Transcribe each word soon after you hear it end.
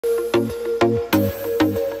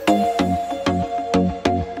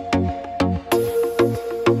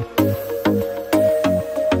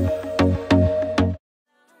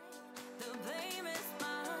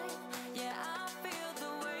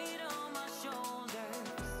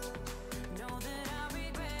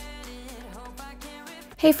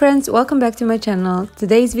Hey friends, welcome back to my channel.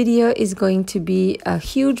 Today's video is going to be a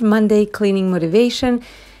huge Monday cleaning motivation,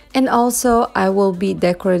 and also I will be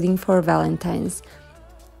decorating for Valentine's.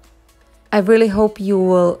 I really hope you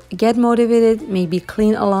will get motivated, maybe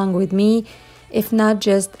clean along with me. If not,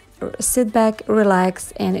 just sit back,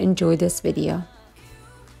 relax, and enjoy this video.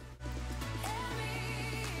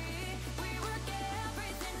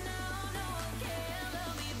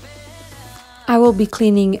 I will be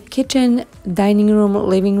cleaning kitchen, dining room,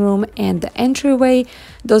 living room, and the entryway.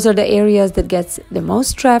 Those are the areas that gets the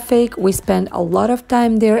most traffic. We spend a lot of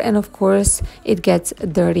time there, and of course it gets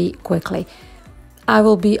dirty quickly. I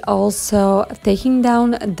will be also taking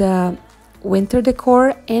down the winter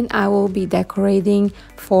decor, and I will be decorating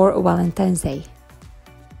for Valentine's Day.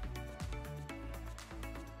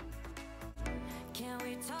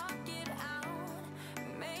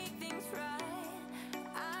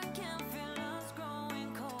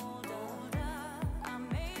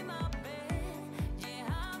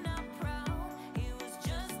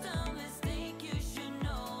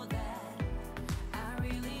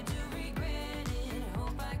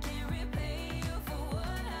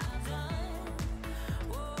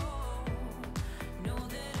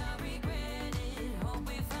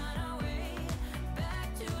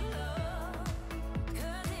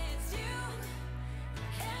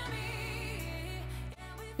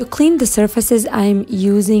 To clean the surfaces, I'm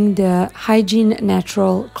using the Hygiene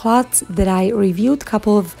Natural cloths that I reviewed a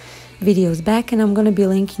couple of videos back, and I'm going to be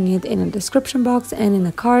linking it in the description box and in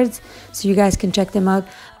the cards so you guys can check them out.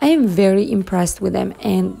 I am very impressed with them,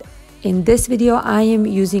 and in this video I am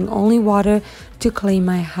using only water to clean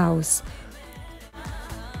my house.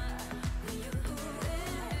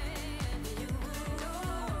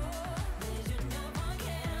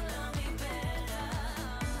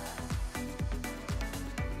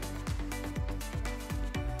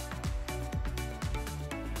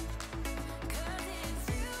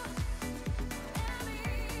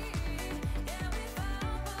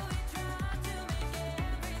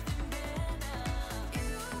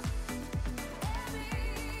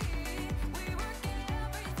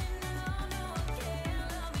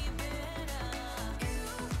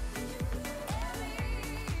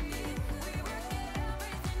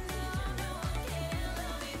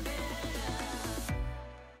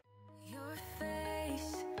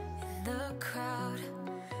 Crowd,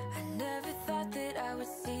 I never thought that I would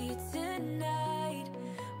see you tonight.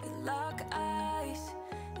 We lock eyes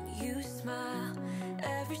and you smile.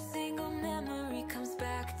 Every single memory comes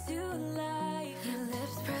back to life. Your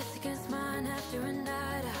lips press against mine after a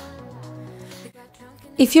night out.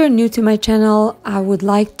 If you're new to my channel, I would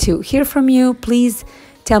like to hear from you. Please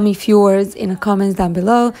tell me a few words in the comments down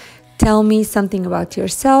below. Tell me something about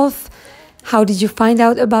yourself. How did you find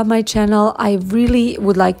out about my channel? I really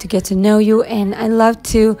would like to get to know you, and I love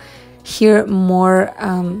to hear more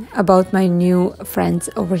about my new friends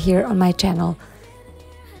over here on my channel.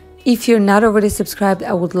 If you're not already subscribed,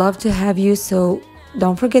 I would love to have you, so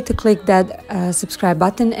don't forget to click that subscribe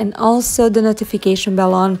button and also the notification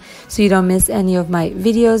bell on so you don't miss any of my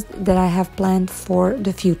videos that I have planned for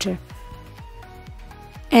the future.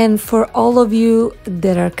 And for all of you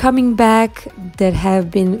that are coming back, that have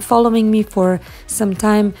been following me for some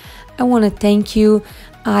time, I want to thank you.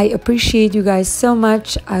 I appreciate you guys so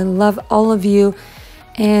much. I love all of you,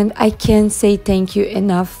 and I can't say thank you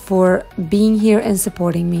enough for being here and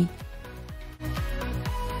supporting me.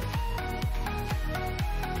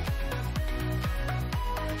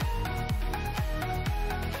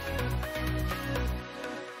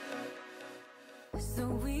 So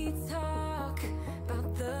we talk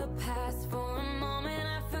about the past for a moment.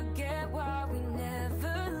 I forget why we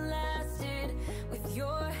never lasted. With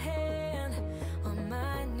your hand on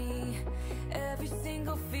my knee, every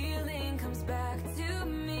single feeling comes back to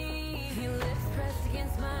me. Your lips press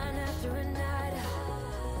against mine after a night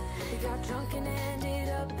out. We got drunk and ended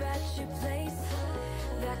up at your place.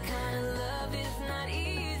 That kind of love is not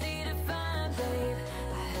easy to find, babe.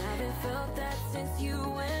 I haven't felt that since you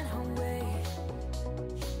went away.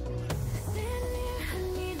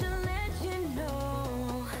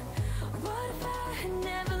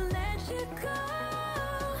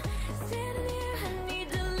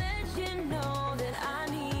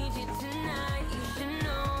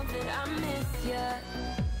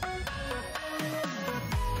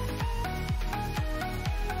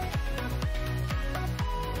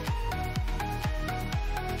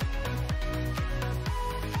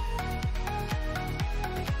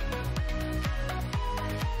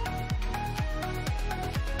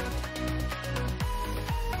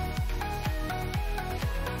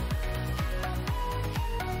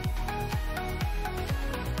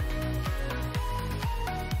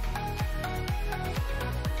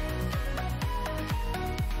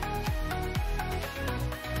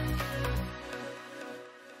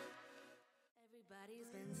 Everybody's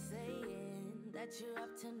been saying that you're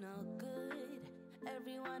up to no good.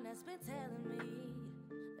 Everyone has been telling me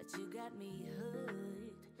that you got me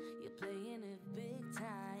hooked. You're playing it big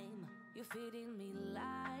time. You're feeding me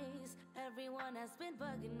lies. Everyone has been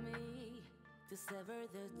bugging me to sever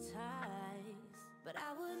the ties, but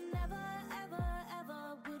I would never, ever,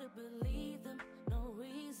 ever would have believed them. No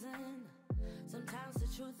reason. Sometimes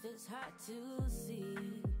the truth is hard to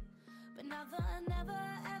see, but now the never,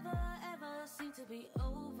 ever, ever seemed to be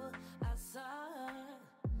over. I saw her,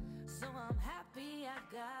 so I'm happy I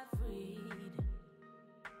got freed.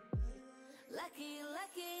 Lucky,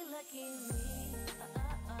 lucky, lucky me.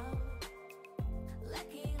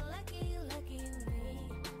 Lucky, lucky, lucky me.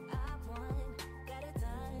 I won, got it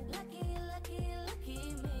done. Lucky, lucky,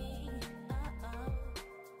 lucky me.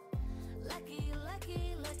 Lucky,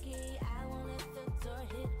 lucky, lucky. I won't let the door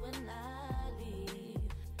hit when I leave.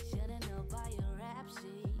 Should've known by your rap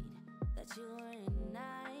sheet that you weren't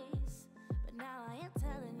nice, but now I am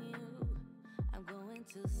telling you I'm going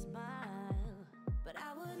to smile. But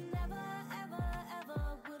I would never, ever, ever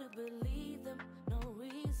would have believed them. No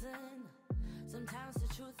reason. Sometimes the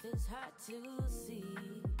truth is hard to see,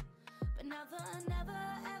 but now the never,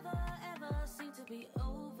 ever, ever seemed to be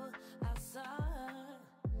over. I saw her,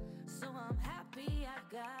 so I'm happy I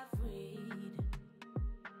got freed.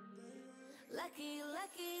 Lucky,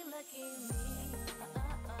 lucky, lucky me.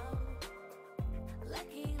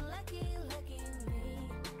 Lucky, lucky, lucky me.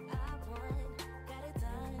 I won, got it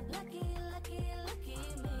done. Lucky, lucky, lucky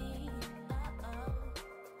me.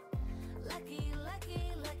 Lucky, lucky,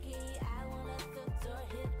 lucky. I won't let the door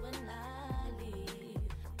hit when I leave.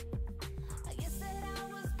 I guess that I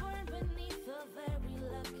was born beneath a very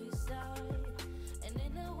lucky star, and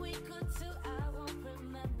in a week or two I won't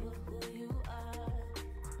remember who you are.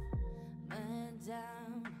 Man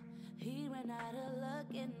down, he ran out of luck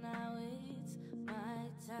and now it's my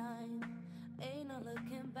time. Ain't no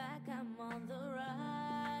looking back, I'm on the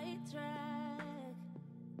right track.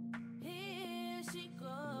 Here she goes.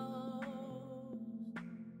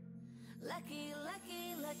 Lucky,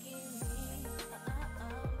 lucky, lucky me.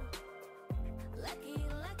 Lucky,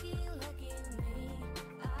 lucky, lucky me.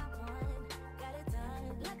 I won, got it done.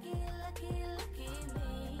 Lucky, lucky, lucky me.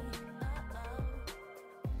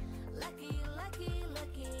 Lucky, lucky,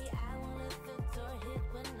 lucky. I won't let the door hit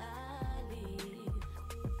when I leave.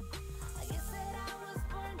 I guess that I was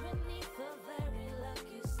born beneath a very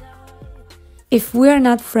lucky star. If we are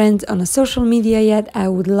not friends on a social media yet, I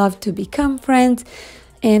would love to become friends.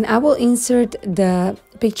 And I will insert the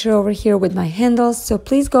picture over here with my handles. So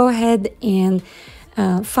please go ahead and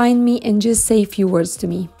find me and just say a few words to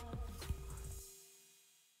me.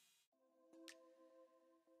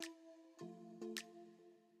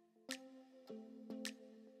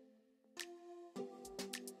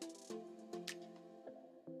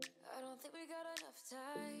 I don't think we got enough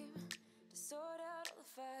time to sort out all the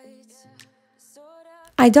fights.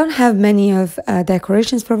 I don't have many of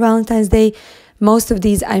decorations for Valentine's Day. Most of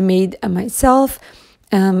these I made myself.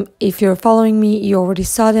 If you're following me, you already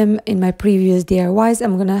saw them in my previous DIYs.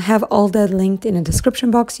 I'm gonna have all that linked in the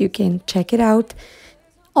description box. You can check it out.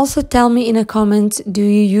 Also, tell me in a comment, do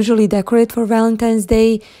you usually decorate for Valentine's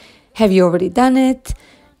Day? Have you already done it?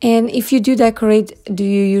 And if you do decorate, do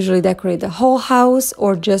you usually decorate the whole house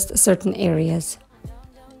or just certain areas?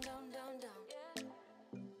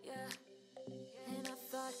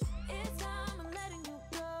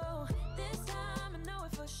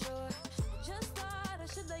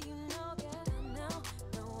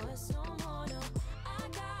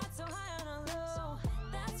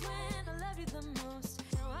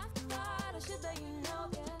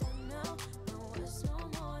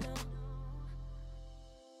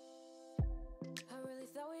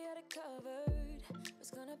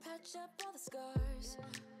 Patch up all the scars,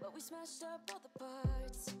 but we smashed up all the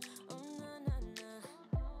parts. Oh na na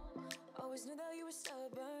na. Always knew that you were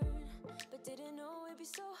stubborn, but didn't know it'd be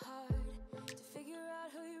so hard to figure out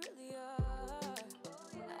who you really are.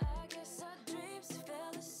 I guess our dreams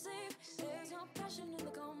fell asleep. There's no passion in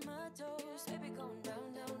the comatose. Baby going down,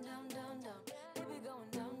 down, down, down, down. Baby going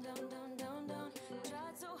down, down, down, down, down.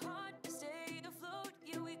 Tried so hard to stay afloat,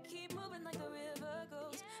 yeah we keep moving like the river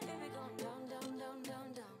goes. Baby going down, down, down, down,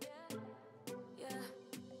 down.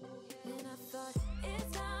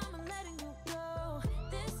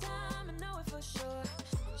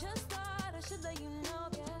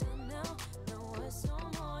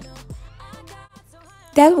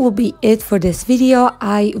 That will be it for this video.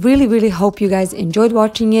 I really hope you guys enjoyed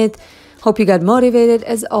watching it. Hope you got motivated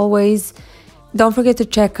as always. Don't forget to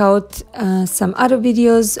check out some other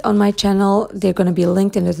videos on my channel. They're going to be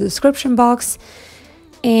linked in the description box.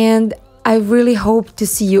 And I really hope to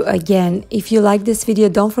see you again. If you like this video,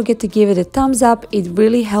 don't forget to give it a thumbs up. It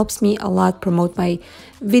really helps me a lot promote my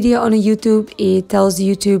video on YouTube. It tells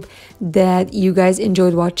YouTube that you guys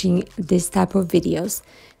enjoyed watching this type of videos.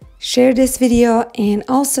 Share this video, and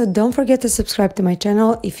also don't forget to subscribe to my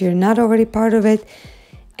channel if you're not already part of it,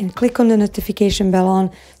 and click on the notification bell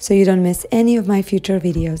on so you don't miss any of my future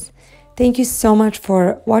videos. Thank you so much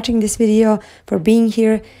for watching this video, for being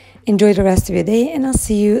here. Enjoy the rest of your day, and I'll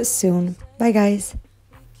see you soon. Bye, guys.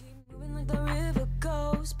 Moving like the river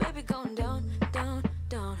goes, baby going down, down,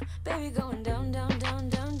 down, baby going down, down.